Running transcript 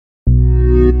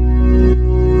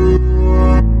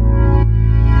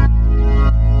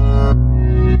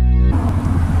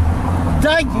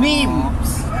like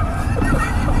memes?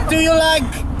 Do you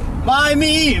like my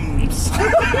memes?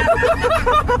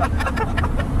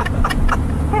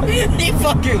 He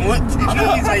fucking looked at me,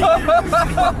 he's like...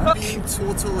 being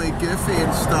totally goofy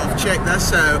and stuff. Check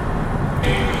this out.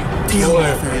 Deal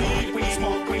with it.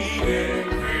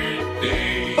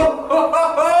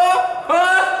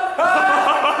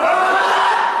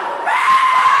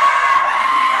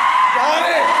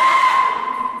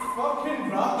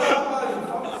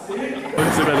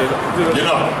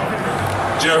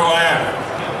 Do you know who I am?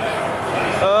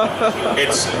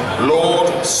 It's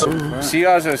Lord. See,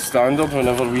 as a stand-up,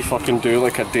 whenever we fucking do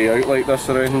like a day out like this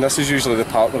around, and this is usually the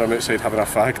part where I'm outside having a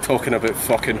fag talking about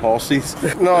fucking horses.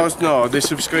 No, they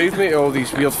subscribe me to all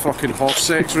these weird fucking horse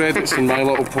sex Reddits and My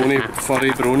Little Pony furry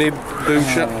brony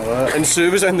bullshit. And Sue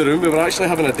was in the room, we were actually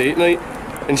having a date night,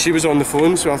 and she was on the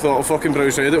phone, so I thought I'll fucking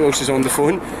browse Reddit while she's on the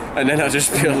phone, and then I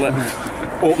just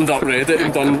opened up Reddit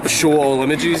and done show all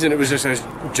images, and it was just a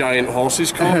giant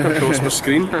horse's cock across my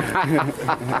screen.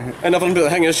 And everyone, but the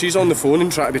thing is, she's on the phone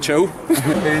and trying to be chill. Fucking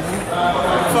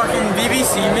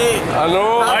BBC, mate. I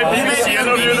know. BBC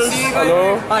interviews. I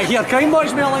know. I hear crime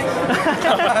watch me like.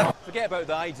 Forget about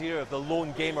the idea of the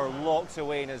lone gamer locked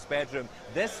away in his bedroom.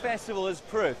 This festival is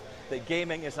proof that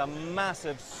gaming is a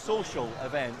massive social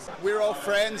event. We're all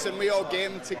friends and we all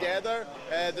game together.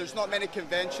 There's not many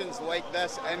conventions like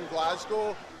this in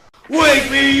Glasgow. Wake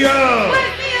me up!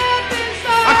 Wake me up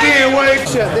inside! I can't wait!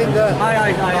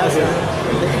 Aye.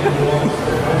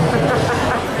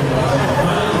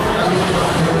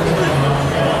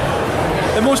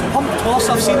 The most pumped horse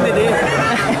I've seen today.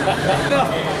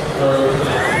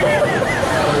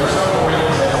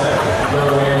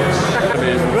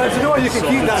 Right, you know what, you can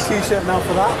keep that t-shirt now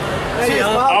for that.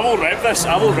 I will rep this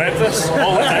all the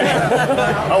time.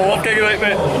 I'll work it right,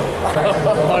 mate.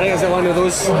 Is it one of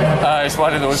those It's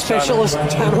one of those specialist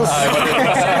channels?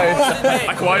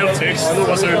 Acquired taste.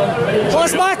 Well,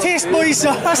 it's my taste, boys,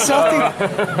 so that's something.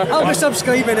 I'll be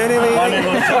subscribing anyway.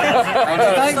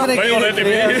 Thank you for the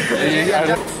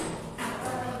game.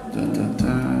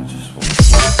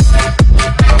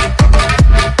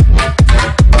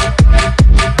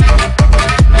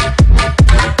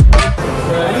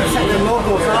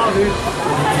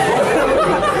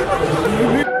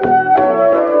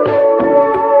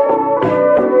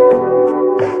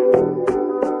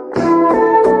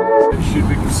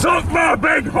 Suck my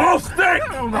big horse dick!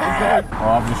 Oh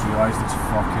I've just realised it's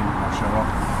fucking rush hour.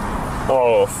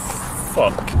 Oh,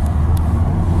 fuck.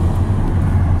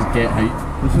 Get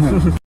height.